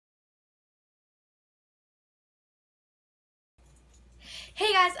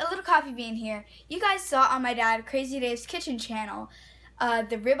Hey guys, a little coffee bean here. You guys saw on my dad Crazy Dave's Kitchen channel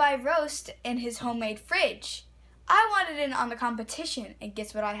the ribeye roast in his homemade fridge. I wanted in on the competition, and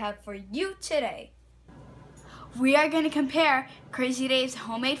guess what I have for you today? We are going to compare Crazy Dave's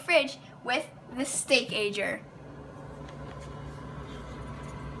homemade fridge with the TheSteakAger.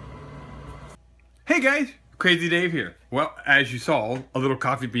 Hey guys, Crazy Dave here. Well, as you saw, a little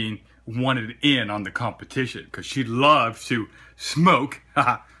coffee bean wanted in on the competition because she loves to smoke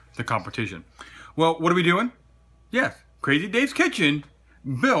the competition. Well, what are we doing? Yes, Crazy Dave's Kitchen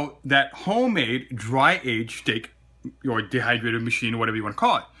built that homemade dry age steak or dehydrated machine or whatever you want to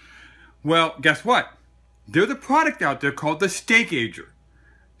call it. Well, guess what? There's a product out there called the TheSteakAger.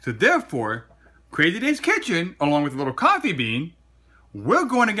 So therefore, Crazy Dave's Kitchen, along with a little coffee bean, we're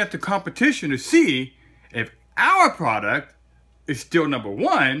going to get the competition to see if our product is still number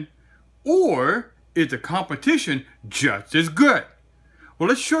one or is the competition just as good. Well,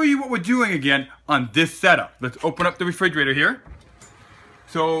 let's show you what we're doing again on this setup. Let's open up the refrigerator here.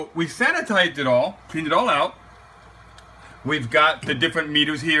 So we sanitized it all, cleaned it all out. We've got the different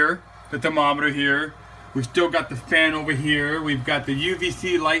meters here, the thermometer here. We've still got the fan over here. We've got the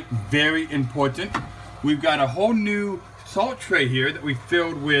UVC light, very important. We've got a whole new salt tray here that we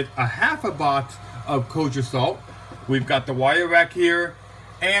filled with a half a box of kosher salt. We've got the wire rack here.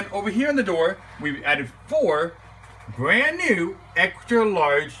 And over here on the door, we've added 4 brand new extra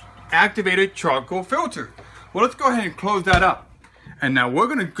large activated charcoal filters. Well, let's go ahead and close that up. And now we're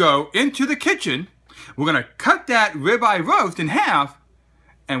gonna go into the kitchen. We're gonna cut that ribeye roast in half,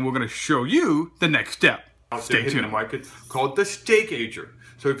 and we're gonna show you the next step. Stay tuned. In the market called the TheSteakAger.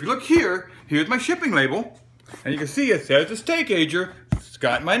 So if you look here, here's my shipping label, and you can see it says the TheSteakAger. It's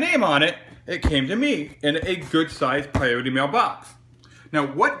got my name on it. It came to me in a good sized priority mail box. Now,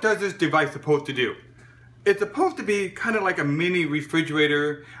 what does this device supposed to do? It's supposed to be kind of like a mini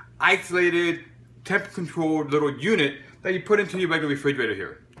refrigerator, isolated, temperature controlled little unit that you put into your regular refrigerator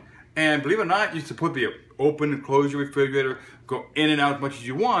here. And believe it or not, you're supposed to be able to open and close your refrigerator, go in and out as much as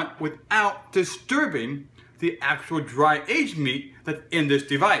you want without disturbing the actual dry aged meat that's in this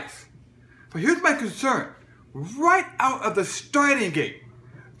device. But here's my concern. Right out of the starting gate,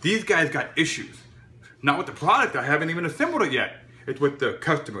 these guys got issues. Not with the product, I haven't even assembled it yet. It's with the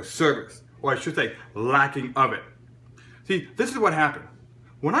customer service, or I should say, lacking of it. See, this is what happened.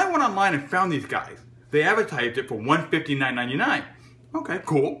 When I went online and found these guys, they advertised it for $159.99. Okay,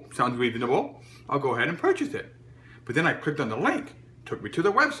 cool, sounds reasonable. I'll go ahead and purchase it. But then I clicked on the link, took me to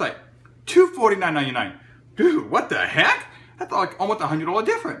the website, $249.99. Dude, what the heck? That's like almost a $100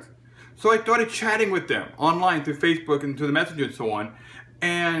 difference. So I started chatting with them online through Facebook and through the Messenger and so on.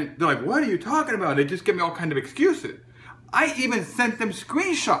 And they're like, what are you talking about? They just give me all kinds of excuses. I even sent them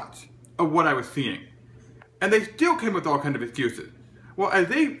screenshots of what I was seeing. And they still came with all kinds of excuses. Well, as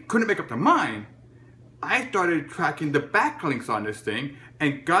they couldn't make up their mind, I started tracking the backlinks on this thing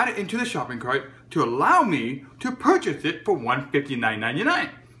and got it into the shopping cart to allow me to purchase it for $159.99.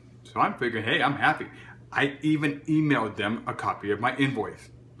 So I'm figuring, hey, I'm happy. I even emailed them a copy of my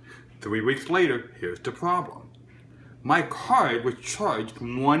invoice. 3 weeks later, here's the problem. My card was charged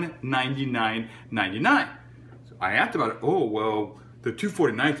 $199.99. So I asked about it. Oh, well, the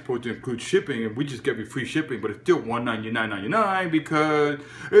 $249 is supposed to include shipping, and we just give you free shipping, but it's still $199.99 because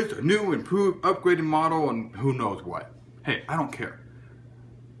it's a new, improved, upgraded model, and who knows what. Hey, I don't care.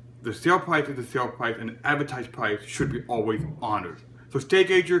 The sale price is the sale price, and the advertised price should be always honored. So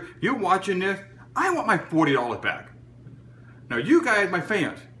TheSteakAger, you're watching this, I want my $40 back. Now you guys, my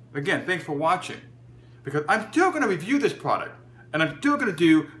fans, again, thanks for watching. Because I'm still going to review this product, and I'm still going to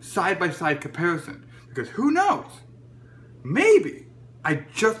do side-by-side comparison. Because who knows? Maybe I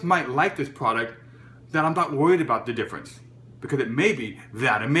just might like this product that I'm not worried about the difference. Because it may be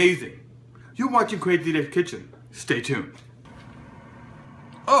that amazing. You're watching Crazy Dave's Kitchen. Stay tuned.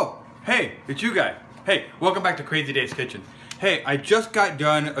 Oh, hey, it's you guys. Hey, welcome back to Crazy Dave's Kitchen. Hey, I just got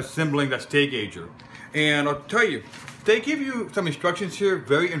done assembling the TheSteakAger. And I'll tell you, they give you some instructions here,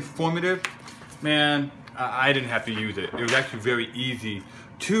 very informative. Man, I didn't have to use it. It was actually very easy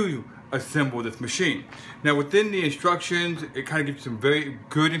to assemble this machine. Now within the instructions, it kind of gives some very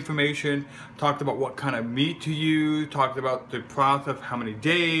good information. Talked about what kind of meat to use, talked about the process, how many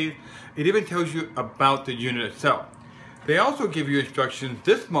days. It even tells you about the unit itself. They also give you instructions.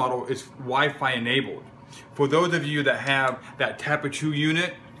 This model is Wi-Fi enabled. For those of you that have that temperature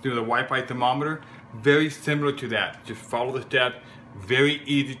unit through the Wi-Fi thermometer, very similar to that. Just follow the steps, very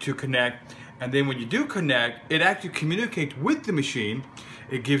easy to connect. And then when you do connect, it actually communicates with the machine.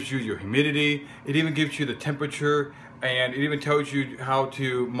 It gives you your humidity. It even gives you the temperature and it even tells you how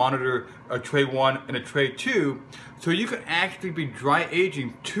to monitor a tray 1 and a tray 2, so you can actually be dry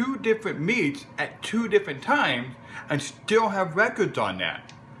aging 2 different meats at 2 different times and still have records on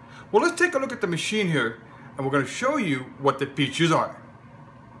that. Well, let's take a look at the machine here, and we're going to show you what the features are.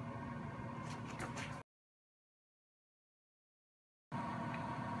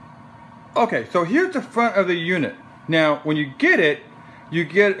 Okay, so here's the front of the unit. Now, when you get it, you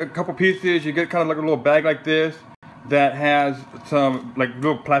get a couple pieces. You get kind of like a little bag like this that has some like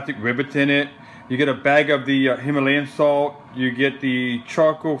little plastic rivets in it. You get a bag of the Himalayan salt. You get the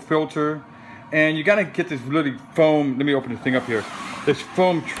charcoal filter, and you gotta get this really foam. Let me open this thing up here. This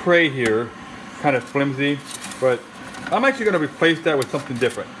foam tray here, kind of flimsy, but I'm actually gonna replace that with something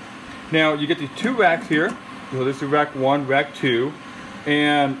different. Now, you get these 2 racks here. So this is rack 1, rack 2,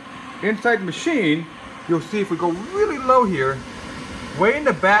 and inside the machine, you'll see if we go really low here, way in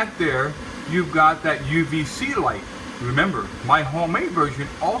the back there, you've got that UVC light. Remember, my homemade version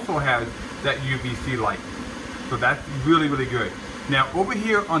also has that UVC light. So that's really, really good. Now over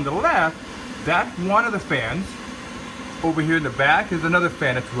here on the left, that's one of the fans. Over here in the back is another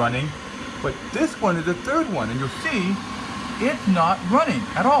fan that's running. But this one is the 3rd one, and you'll see it's not running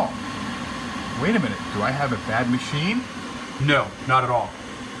at all. Wait a minute, do I have a bad machine? No, not at all.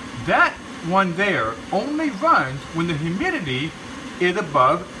 That one there only runs when the humidity is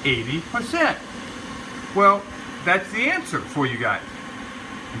above 80%. Well, that's the answer for you guys.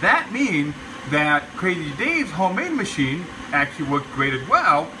 That means that Crazy Dave's homemade machine actually worked great as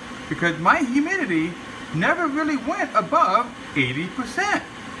well, because my humidity never really went above 80%.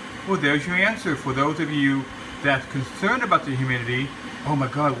 Well, there's your answer for those of you that's concerned about the humidity. Oh my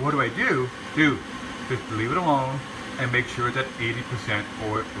God, what do I do? Dude, just leave it alone and make sure it's at 80%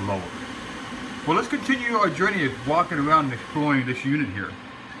 or lower. Well, let's continue our journey of walking around and exploring this unit here.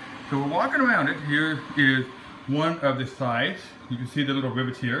 So we're walking around it. Here is one of the sides. You can see the little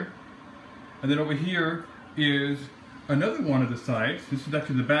rivets here. And then over here is another one of the sides. This is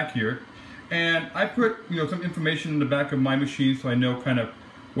actually the back here. And I put, some information in the back of my machine so I know kind of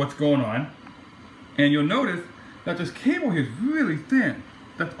what's going on. And you'll notice that this cable here is really thin.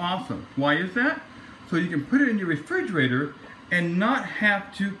 That's awesome. Why is that? So you can put it in your refrigerator and not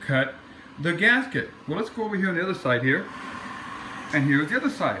have to cut the gasket. Well, let's go over here on the other side here. And here's the other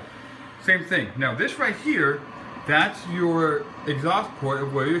side. Same thing. Now this right here, that's your exhaust port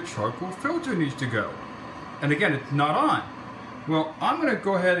of where your charcoal filter needs to go. And again, it's not on. Well, I'm gonna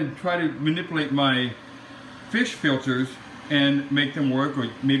go ahead and try to manipulate my fish filters and make them work, or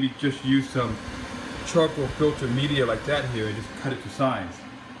maybe just use some charcoal filter media like that here and just cut it to size.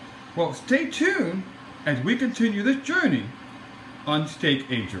 Well, stay tuned as we continue this journey on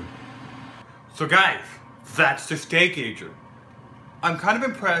TheSteakAger. So guys, that's the TheSteakAger. I'm kind of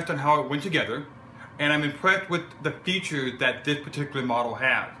impressed on how it went together, and I'm impressed with the features that this particular model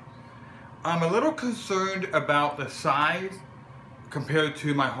has. I'm a little concerned about the size compared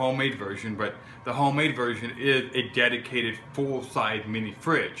to my homemade version, but the homemade version is a dedicated full-size mini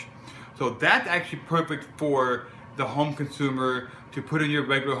fridge. So that's actually perfect for the home consumer to put in your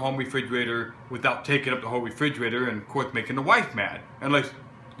regular home refrigerator without taking up the whole refrigerator and of course making the wife mad, unless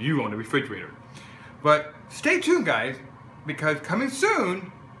you own a refrigerator. But stay tuned guys, because coming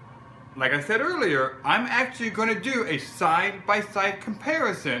soon, like I said earlier, I'm actually going to do a side-by-side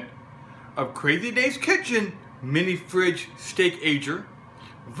comparison of Crazy Dave's Kitchen mini fridge TheSteakAger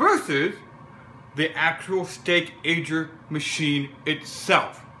versus the actual TheSteakAger machine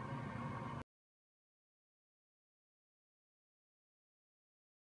itself.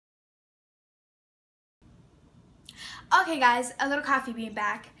 Okay guys, a little coffee bean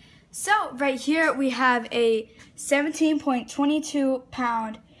back. So right here we have a 17.22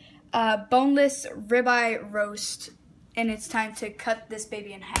 pound boneless ribeye roast, and it's time to cut this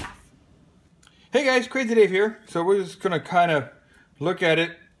baby in half. Hey guys, Crazy Dave here. So we're just gonna kind of look at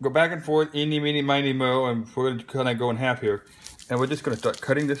it, go back and forth, eeny, meeny, miny, mo, and we're gonna kind of go in half here. And we're just gonna start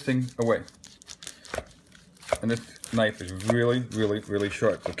cutting this thing away. And this knife is really, really, really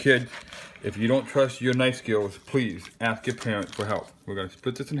sharp. So kids, if you don't trust your knife skills, please ask your parents for help. We're gonna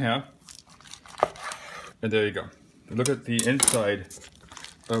split this in half. And there you go. Look at the inside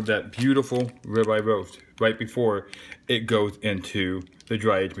of that beautiful ribeye roast right before it goes into the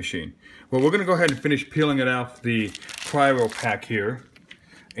dry age machine. Well, we're gonna go ahead and finish peeling it off the Cryo pack here.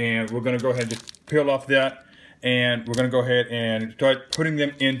 And we're gonna go ahead and just peel off that, and we're gonna go ahead and start putting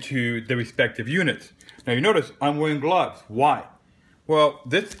them into the respective units. Now you notice I'm wearing gloves. Why? Well,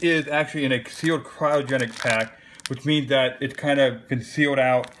 this is actually in a sealed cryogenic pack, which means that it's kind of been sealed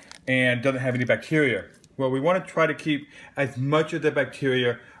out and doesn't have any bacteria. Well, we want to try to keep as much of the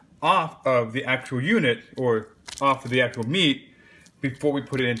bacteria off of the actual unit, or off of the actual meat before we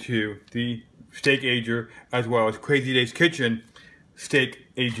put it into the TheSteakAger as well as Crazy Dave's Kitchen steak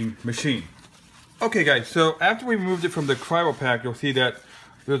aging machine. Okay guys, so after we removed it from the cryo pack, you'll see that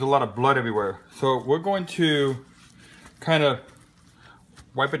there's a lot of blood everywhere. So we're going to kind of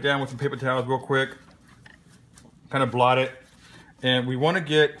wipe it down with some paper towels real quick, kind of blot it, and we want to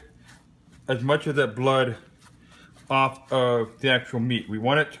get as much of that blood off of the actual meat. We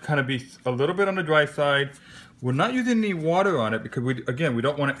want it to kind of be a little bit on the dry side. We're not using any water on it because we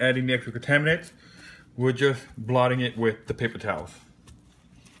don't want to add any extra contaminants. We're just blotting it with the paper towels.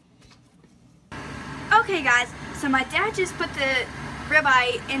 Okay guys, so my dad just put the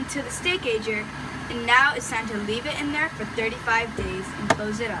ribeye into the TheSteakAger, and now it's time to leave it in there for 35 days and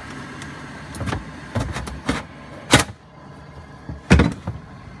close it up.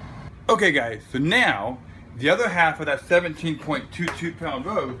 Okay guys, so now the other half of that 17.22 pound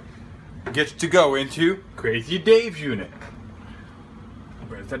roast gets to go into Crazy Dave's unit.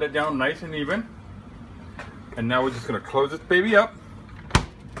 We're gonna set it down nice and even. And now we're just gonna close this baby up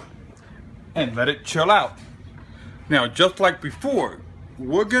and let it chill out. Now, just like before,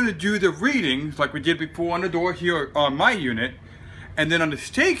 we're gonna do the readings like we did before on the door here on my unit, and then on the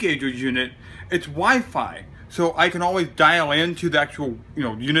TheSteakAger unit, it's Wi-Fi. So I can always dial into the actual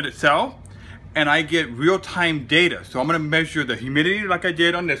unit itself, and I get real-time data. So I'm gonna measure the humidity like I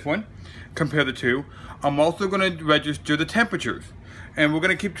did on this one, compare the two. I'm also gonna register the temperatures, and we're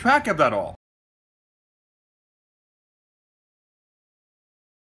gonna keep track of that all.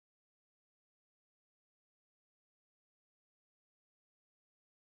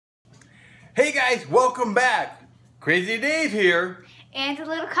 Hey guys, welcome back. Crazy Dave here. And a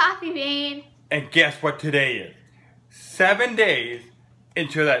little coffee bean. And guess what today is? 7 days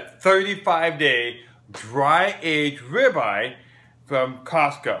into that 35-day dry aged ribeye from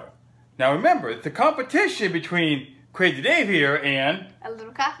Costco. Now remember, it's a competition between Crazy Dave here and a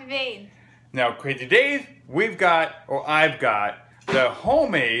little coffee bean. Now Crazy Dave, I've got the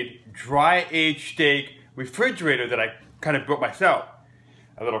homemade dry aged steak refrigerator that I kind of built myself.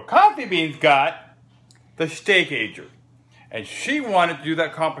 A little coffee bean's got the TheSteakAger. And she wanted to do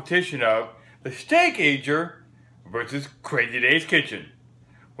that competition of the TheSteakAger versus Crazy Dave's Kitchen.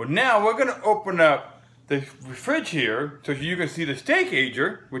 Well, now we're gonna open up the fridge here so you can see the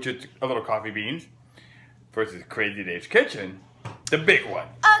TheSteakAger, which is a little coffee beans, versus Crazy Dave's Kitchen, the big one.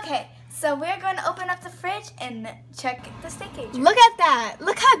 Okay, so we're going to open up the fridge and check the TheSteakAger. Look at that.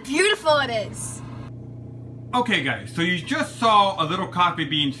 Look how beautiful it is. Okay guys, so you just saw a little coffee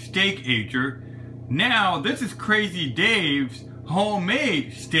bean TheSteakAger. Now this is Crazy Dave's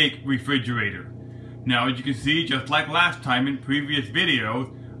homemade steak refrigerator. Now as you can see, just like last time in previous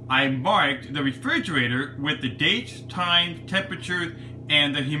videos, I marked the refrigerator with the dates, times, temperatures,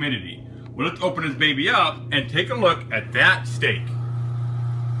 and the humidity. Well, let's open this baby up and take a look at that steak.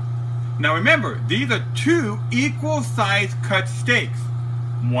 Now remember, these are two equal size cut steaks.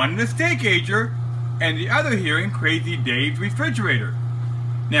 One in the TheSteakAger and the other here in Crazy Dave's refrigerator.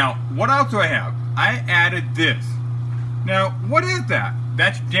 Now, what else do I have? I added this. Now, what is that?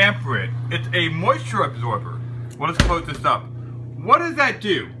 That's Damp Rid. It's a moisture absorber. Well, let's close this up. What does that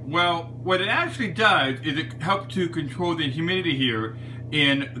do? Well, what it actually does is it helps to control the humidity here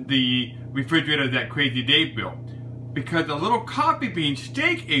in the refrigerator that Crazy Dave built. Because the little coffee bean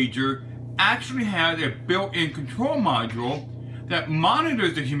TheSteakAger actually has a built-in control module that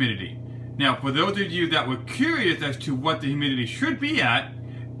monitors the humidity. Now, for those of you that were curious as to what the humidity should be at,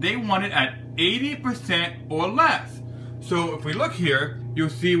 they want it at 80% or less. So if we look here, you'll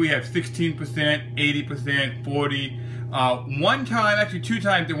see we have 16%, 80%, 40. One time, actually 2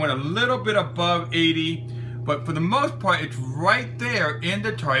 times, they went a little bit above 80, but for the most part, it's right there in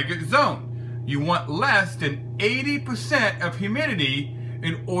the target zone. You want less than 80% of humidity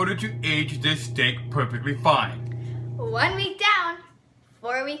in order to age this steak perfectly fine. 1 week down,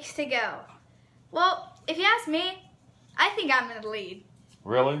 4 weeks to go. Well, if you ask me, I think I'm in the lead.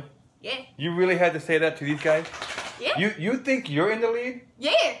 Really? Yeah. You really had to say that to these guys? Yeah. You think you're in the lead?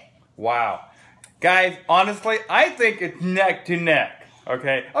 Yeah. Wow. Guys, honestly, I think it's neck to neck,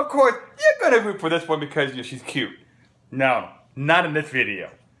 okay? Of course, you're gonna root for this one because she's cute. No, not in this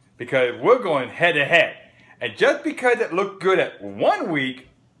video. Because we're going head to head. And just because it looked good at 1 week,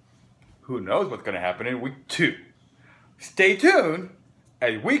 who knows what's gonna happen in week 2. Stay tuned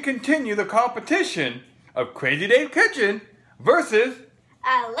as we continue the competition of Crazy Dave's Kitchen versus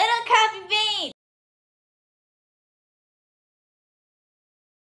A little coffee bean.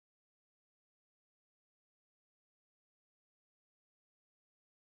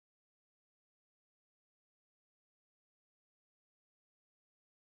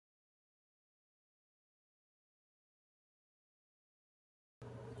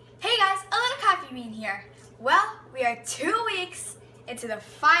 Hey guys, a little coffee bean here. Well, we are 2 weeks into the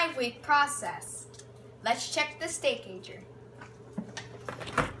 5-week process. Let's check the TheSteakAger.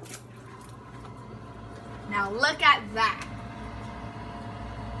 Now look at that.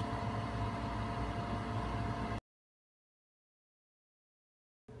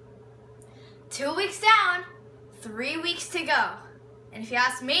 Two weeks down, 3 weeks to go. And if you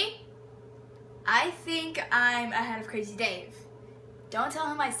ask me, I think I'm ahead of Crazy Dave. Don't tell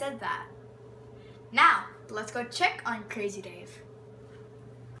him I said that. Now, let's go check on Crazy Dave.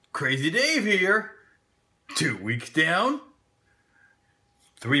 Crazy Dave here. 2 weeks down.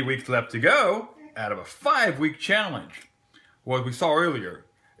 3 weeks left to go out of a 5-week challenge. What we saw earlier,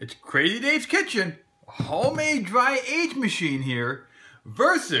 it's Crazy Dave's Kitchen, a homemade dry age machine here,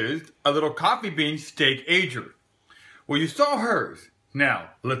 versus a little coffee bean TheSteakAger. Well, you saw hers.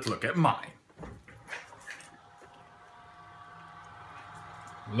 Now, let's look at mine.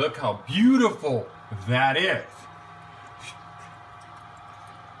 Look how beautiful that is.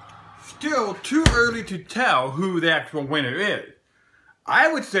 Still too early to tell who the actual winner is. I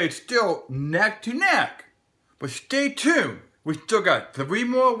would say it's still neck to neck. But stay tuned. We still got 3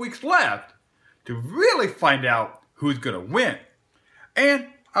 more weeks left to really find out who's going to win. And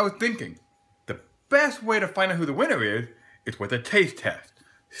I was thinking, the best way to find out who the winner is with a taste test.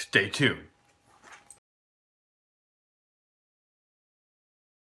 Stay tuned.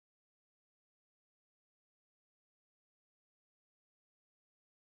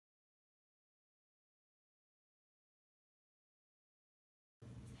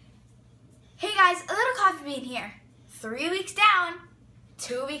 Hey guys, a little coffee bean here. 3 weeks down,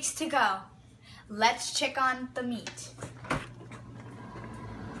 2 weeks to go. Let's check on the meat.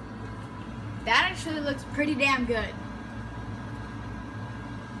 That actually looks pretty damn good.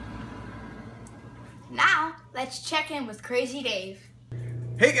 Now, let's check in with Crazy Dave.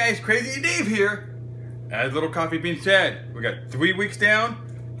 Hey guys, Crazy Dave here. As Little Coffee Bean said, we got 3 weeks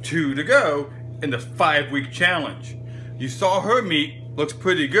down, 2 to go in the 5-week challenge. You saw her meat, looks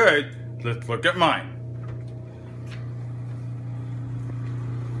pretty good. Let's look at mine.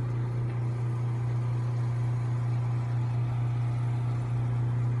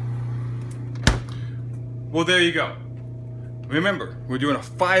 Well, there you go. Remember, we're doing a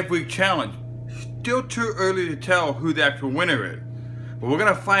 5-week challenge. Still too early to tell who the actual winner is. But we're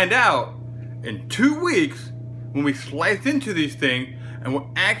gonna find out in 2 weeks when we slice into these things, and we're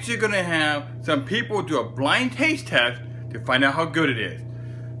actually gonna have some people do a blind taste test to find out how good it is.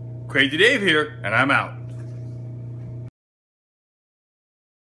 Crazy Dave here, and I'm out.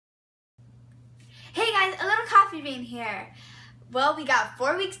 Hey guys, a little coffee bean here. Well, we got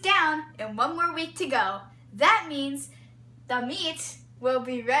 4 weeks down and 1 more week to go. That means the meat will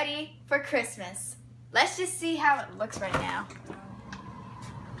be ready for Christmas. Let's just see how it looks right now.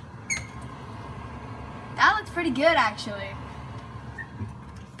 That looks pretty good actually.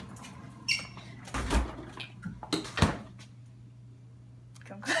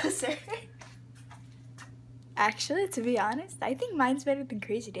 Come closer. Actually, to be honest, I think mine's better than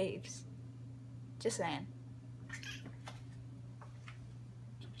Crazy Dave's. Just saying.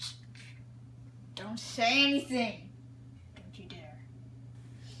 Don't say anything. Don't you dare.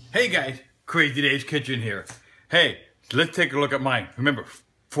 Hey guys, Crazy Dave's Kitchen here. Hey, let's take a look at mine. Remember,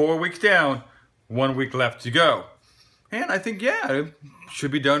 4 weeks down, 1 week left to go. And I think, yeah, it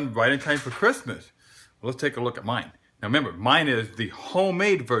should be done right in time for Christmas. Well, let's take a look at mine. Now remember, mine is the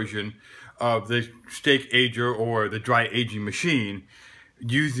homemade version of the TheSteakAger or the dry aging machine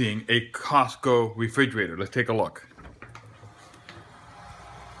using a Costco refrigerator. Let's take a look.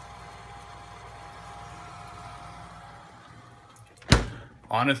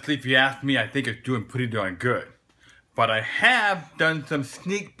 Honestly, if you ask me, I think it's doing pretty darn good. But I have done some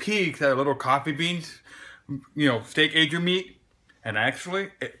sneak peeks at a little coffee beans, TheSteakAger meat, and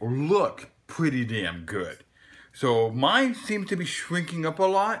actually it looked pretty damn good. So mine seems to be shrinking up a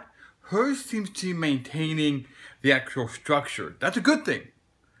lot. Hers seems to be maintaining the actual structure. That's a good thing.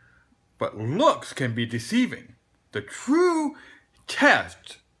 But looks can be deceiving. The true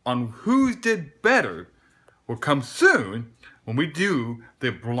test on who did better will come soon when we do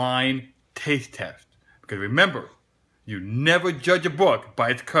the blind taste test. Because remember, you never judge a book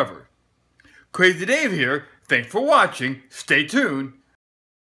by its cover. Crazy Dave here. Thanks for watching. Stay tuned.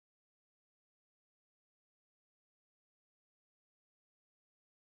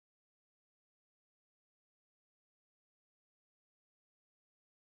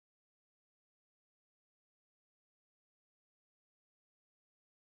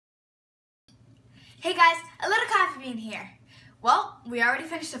 Hey guys, a little coffee bean here. Well, we already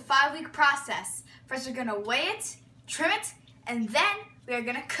finished the 5-week process. First we're gonna weigh it, trim it, and then we are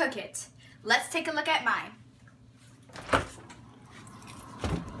gonna cook it. Let's take a look at mine.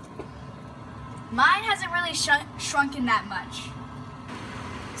 Mine hasn't really shrunken that much.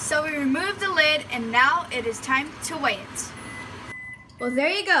 So we removed the lid and now it is time to weigh it. Well, there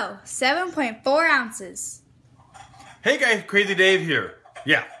you go, 7.4 ounces. Hey guys, Crazy Dave here.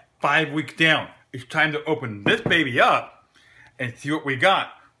 Yeah, 5 weeks down. It's time to open this baby up and see what we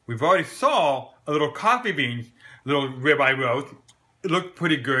got. We've already saw a little coffee beans, little ribeye roast. It looked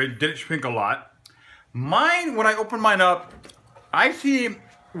pretty good, didn't shrink a lot. Mine, when I open mine up, I see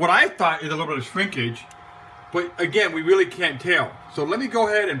what I thought is a little bit of shrinkage, but again, we really can't tell. So let me go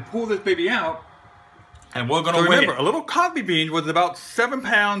ahead and pull this baby out, and we're gonna remember, a little coffee bean was about 7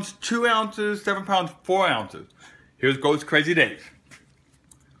 pounds, 2 ounces, 7 pounds, 4 ounces. Here goes Crazy Dave.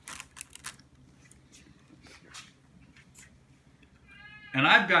 And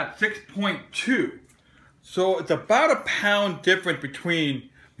I've got 6.2. So it's about a pound difference between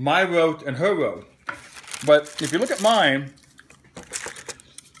my roast and her roast. But if you look at mine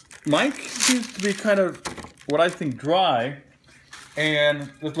seems to be kind of what I think dry.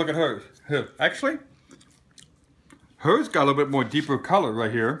 And let's look at hers. Actually, hers got a little bit more deeper color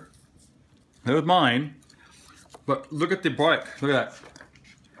right here. There's mine. But look at the bark. Look at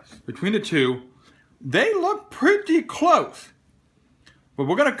that. Between the two, they look pretty close. But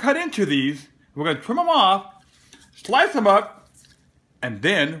we're going to cut into these. We're going to trim them off, slice them up, and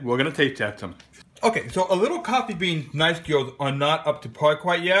then we're going to taste test them. Okay, so a little coffee bean nice girls are not up to par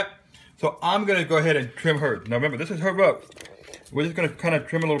quite yet. So I'm going to go ahead and trim her. Now remember, this is her roast. We're just going to kind of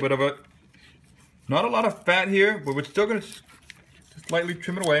trim a little bit of it. Not a lot of fat here, but we're still going to slightly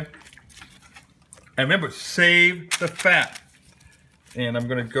trim it away. And remember, save the fat. And I'm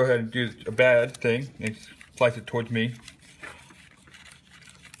going to go ahead and do a bad thing and slice it towards me.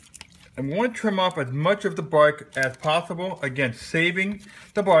 And we want to trim off as much of the bark as possible. Again, saving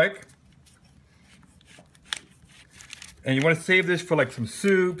the bark. And you want to save this for like some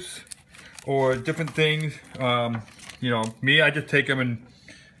soups or different things. You know, me, I just take them and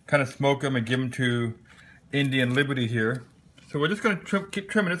kind of smoke them and give them to Indian Liberty here. So we're just going to keep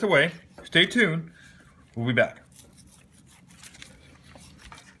trimming this away. Stay tuned. We'll be back.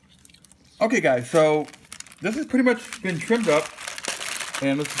 Okay guys, so this has pretty much been trimmed up.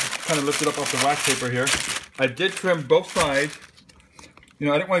 And let's just kind of lift it up off the wax paper here. I did trim both sides. You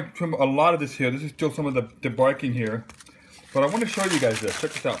know, I didn't want to trim a lot of this here. This is still some of the barking here. But I want to show you guys this.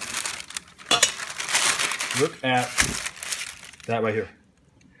 Check this out. Look at that right here.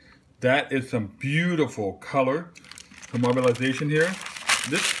 That is some beautiful color, some marbleization here.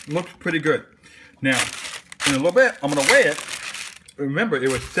 This looks pretty good. Now, in a little bit, I'm going to weigh it. Remember,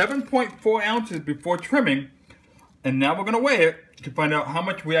 it was 7.4 ounces before trimming. And now we're going to weigh it to find out how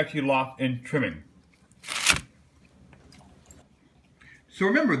much we actually lost in trimming. So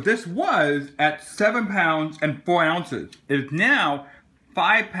remember, this was at 7 pounds and 4 ounces. It is now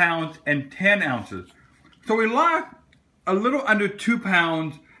 5 pounds and 10 ounces. So we lost a little under 2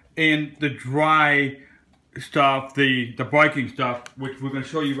 pounds in the dry stuff, the barking stuff, which we're going to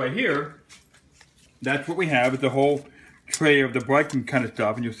show you right here. That's what we have, is the whole tray of the barking kind of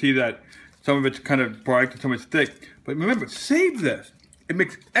stuff. And you'll see that some of it's kind of barked and some of it's thick. But remember, save this. It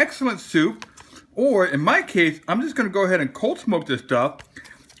makes excellent soup. Or in my case, I'm just going to go ahead and cold smoke this stuff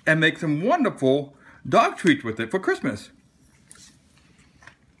and make some wonderful dog treats with it for Christmas.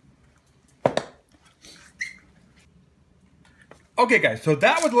 Okay guys, so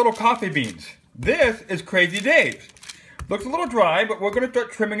that was little coffee beans. This is Crazy Dave's. Looks a little dry, but we're going to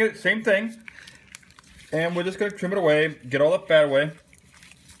start trimming it, same thing. And we're just going to trim it away, get all the fat away.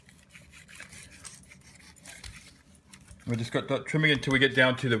 We're just going to start trimming it until we get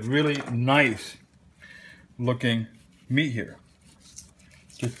down to the really nice looking meat here.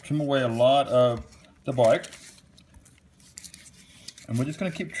 Just trim away a lot of the bark. And we're just going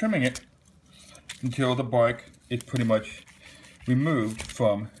to keep trimming it until the bark is pretty much removed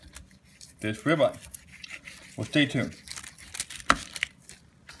from this ribeye. Well, stay tuned.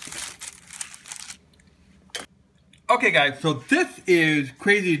 Okay guys, so this is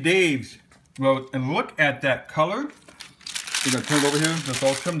Crazy Dave's roast, and look at that color. We're going to turn it over here, it's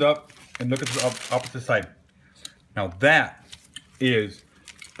all trimmed up, and look at the opposite side. Now that is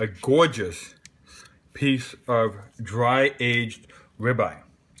a gorgeous piece of dry aged ribeye.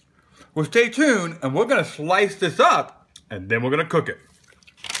 Well, stay tuned, and we're going to slice this up, and then we're going to cook it.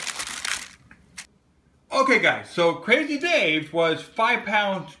 Okay guys, so Crazy Dave's was 5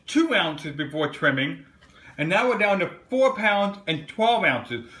 pounds, 2 ounces before trimming, and now we're down to 4 pounds and 12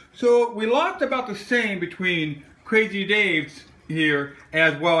 ounces. So we lost about the same between Crazy Dave's here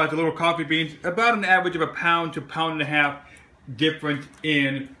as well as the little coffee beans, about an average of 1 pound to 1.5 pounds difference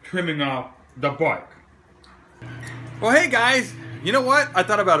in trimming off the bark. Well, hey guys, you know what? I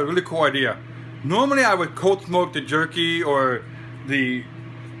thought about a really cool idea. Normally I would cold smoke the jerky or the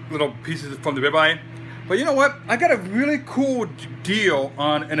little pieces from the ribeye, but you know what? I got a really cool deal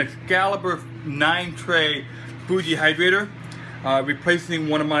on an Excalibur 9 tray food dehydrator, replacing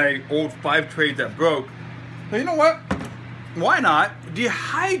one of my old 5 trays that broke. So you know what? Why not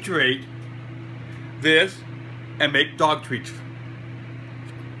dehydrate this and make dog treats?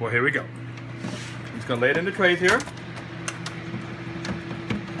 Well, here we go. I'm just gonna lay it in the trays here,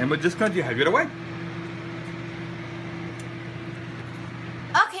 and we're just gonna dehydrate away.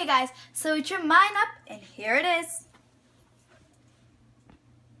 Okay guys, so we trimmed mine up and here it is.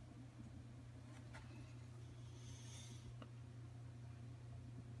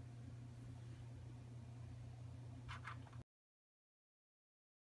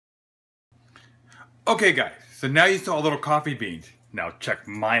 Okay guys, so now you saw little coffee beans. Now check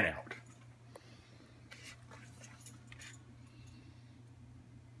mine out.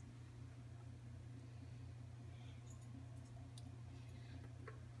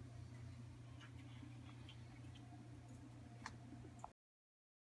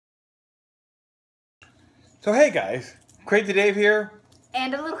 So hey guys, Crazy Dave here.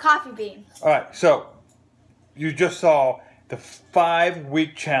 And a little coffee bean. Alright, so you just saw the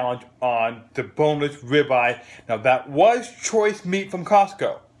 5-week challenge on the boneless rib eye. Now that was choice meat from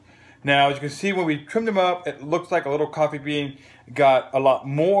Costco. Now as you can see, when we trimmed them up, it looks like a little coffee bean got a lot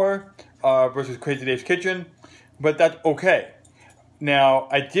more versus Crazy Dave's Kitchen, but that's okay. Now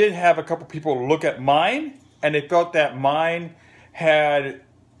I did have a couple people look at mine, and they felt that mine had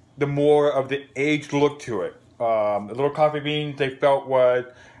the more of the aged look to it. The little coffee beans they felt was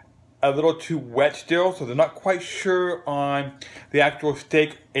a little too wet still, so they're not quite sure on the actual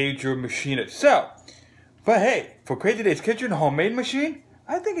TheSteakAger machine itself. But hey, for Crazy Dave's Kitchen homemade machine,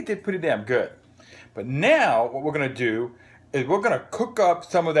 I think it did pretty damn good. But now what we're gonna do is we're gonna cook up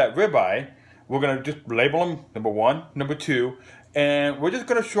some of that ribeye. We're gonna just label them number 1, number 2, and we're just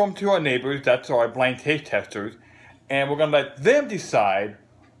gonna show them to our neighbors. That's our blind taste testers, and we're gonna let them decide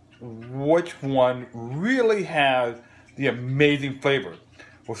which one really has the amazing flavor.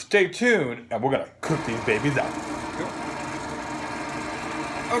 Well, stay tuned, and we're gonna cook these babies out.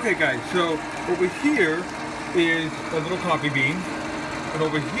 Okay, guys, so over here is a little coffee bean, and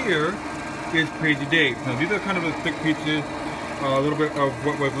over here is Crazy Dave. Now, these are kind of the thick pieces, a little bit of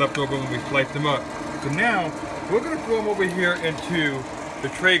what was left over when we sliced them up. So now, we're gonna throw them over here into the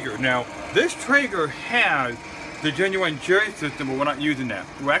Traeger. Now, this Traeger has the genuine jerry system, but we're not using that.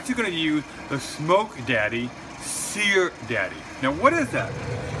 We're actually gonna use the Smoke Daddy Sear Daddy. Now what is that?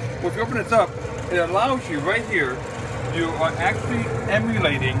 Well, if you open this up, it allows you right here, you are actually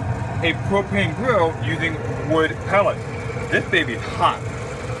emulating a propane grill using wood pellets. This baby is hot.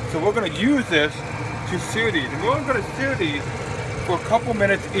 So we're gonna use this to sear these. And we're only gonna sear these for a couple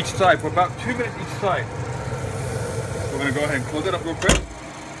minutes each side, for about 2 minutes each side. We're gonna go ahead and close it up real quick.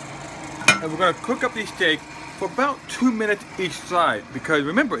 And we're gonna cook up these steaks for about 2 minutes each side, because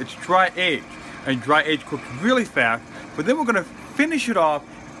remember, it's dry aged. And dry age cooks really fast, but then we're gonna finish it off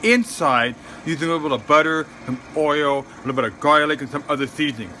inside using a little bit of butter, some oil, a little bit of garlic, and some other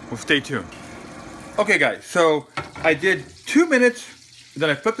seasonings. Well, stay tuned. Okay guys, so I did 2 minutes,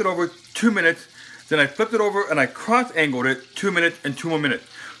 then I flipped it over 2 minutes, then I flipped it over and I cross-angled it 2 minutes and 2 more minutes.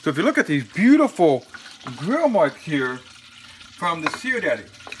 So if you look at these beautiful grill marks here from the Sear Daddy,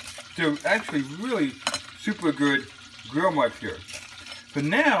 they're actually really super good grill marks here. So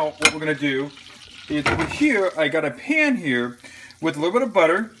now what we're gonna do is over here, I got a pan here with a little bit of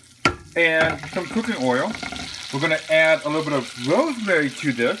butter and some cooking oil. We're gonna add a little bit of rosemary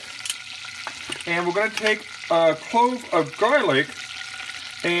to this, and we're gonna take a clove of garlic,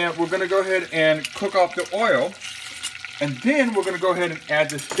 and we're gonna go ahead and cook off the oil, and then we're gonna go ahead and add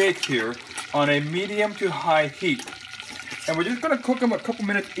the steaks here on a medium to high heat. And we're just gonna cook them a couple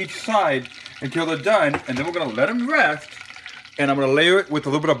minutes each side until they're done, and then we're gonna let them rest, and I'm gonna layer it with a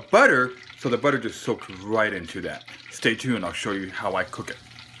little bit of butter so the butter just soaks right into that. Stay tuned, I'll show you how I cook it.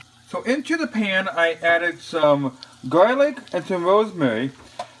 So into the pan, I added some garlic and some rosemary.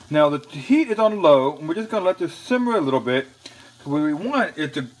 Now the heat is on low, and we're just gonna let this simmer a little bit. So what we want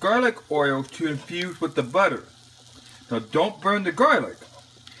is the garlic oil to infuse with the butter. Now don't burn the garlic.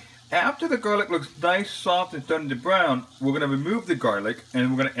 After the garlic looks nice, soft, and starting to brown, we're gonna remove the garlic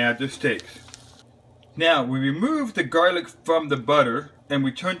and we're gonna add the steaks. Now we remove the garlic from the butter and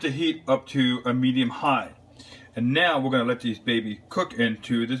we turn the heat up to a medium high. And now we're gonna let these babies cook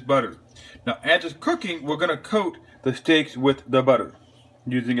into this butter. Now as it's cooking, we're gonna coat the steaks with the butter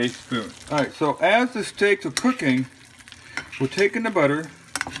using a spoon. Alright, so as the steaks are cooking, we're taking the butter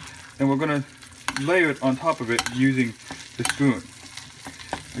and we're going to layer it on top of it using the spoon.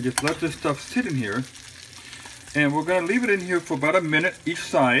 I just let this stuff sit in here, and we're going to leave it in here for about a minute each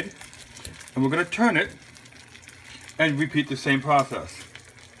side, and we're going to turn it and repeat the same process.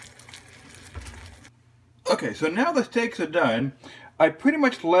 Okay, so now the steaks are done. I pretty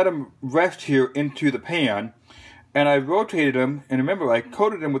much let them rest here into the pan, and I rotated them, and remember I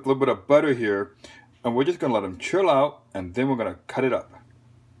coated them with a little bit of butter here, and we're just going to let them chill out, and then we're going to cut it up.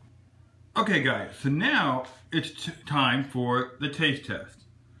 Okay guys, so now it's time for the taste test.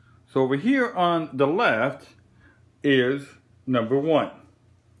 So over here on the left is number 1.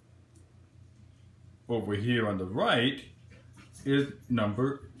 Over here on the right is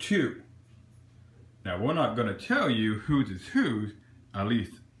number 2. Now we're not going to tell you whose is whose, at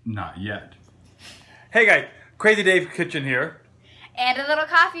least not yet. Hey guys, Crazy Dave's Kitchen here. And a little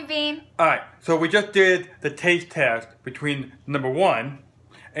coffee bean. Alright, so we just did the taste test between number 1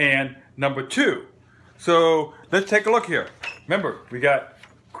 and number 2. So let's take a look here. Remember, we got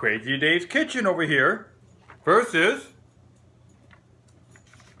Crazy Dave's Kitchen over here versus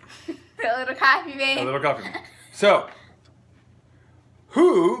A little coffee bean. a little coffee bean. So,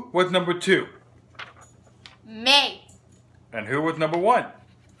 who was number 2? Me. And who was number 1?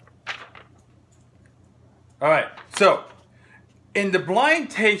 Alright, so in the blind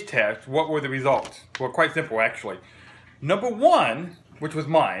taste test, what were the results? Well, quite simple actually. Number 1, which was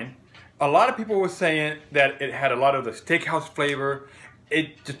mine, a lot of people were saying that it had a lot of the steakhouse flavor.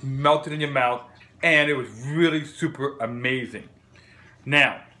 It just melted in your mouth, and it was really super amazing.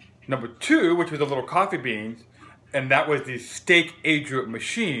 Now, number 2, which was the little coffee beans, and that was the TheSteakAger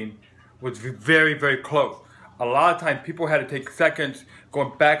machine, was very, very close. A lot of times people had to take seconds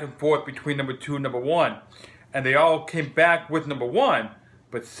going back and forth between number 2 and number 1, and they all came back with number 1,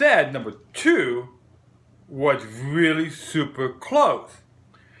 but said number 2 was really super close.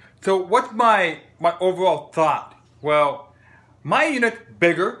 So what's my overall thought? Well, my unit's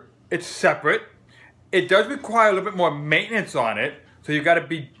bigger, it's separate, it does require a little bit more maintenance on it, so you got to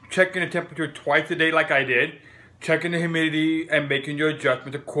be checking the temperature twice a day like I did, checking the humidity and making your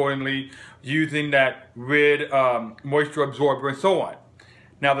adjustments accordingly, using that RID moisture absorber and so on.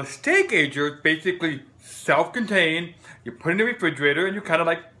 Now the TheSteakAger is basically self-contained, you put it in the refrigerator and you kind of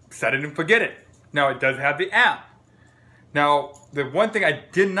like set it and forget it. Now it does have the app. Now, the one thing I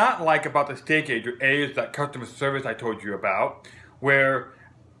did not like about the TheSteakAger, is that customer service I told you about, where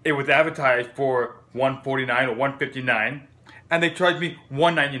it was advertised for $149 or $159, and they charged me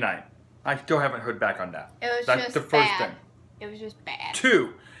 $199. I still haven't heard back on that. That's the first thing. It was just bad.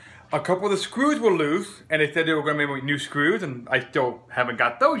 2, a couple of the screws were loose, and they said they were going to make new screws, and I still haven't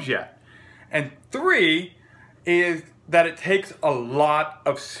got those yet. And 3 is that it takes a lot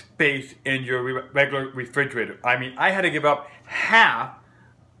of space in your regular refrigerator. I mean, I had to give up half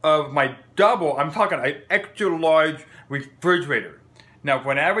of my double, I'm talking an extra large refrigerator. Now,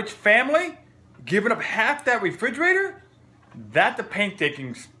 for an average family, giving up half that refrigerator, that's a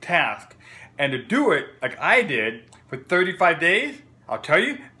painstaking task. And to do it like I did for 35 days, I'll tell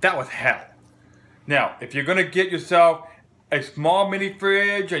you, that was hell. Now, if you're gonna get yourself a small mini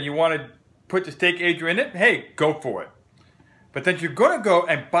fridge and you wanna put the TheSteakAger in it, hey, go for it. But then you're gonna go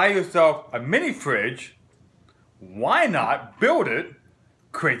and buy yourself a mini fridge, why not build it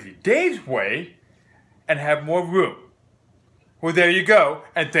Crazy Dave's way and have more room? Well, there you go,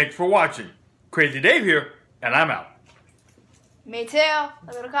 and thanks for watching. Crazy Dave here, and I'm out. Me too. A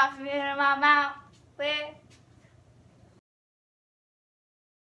little coffee bean in my mouth.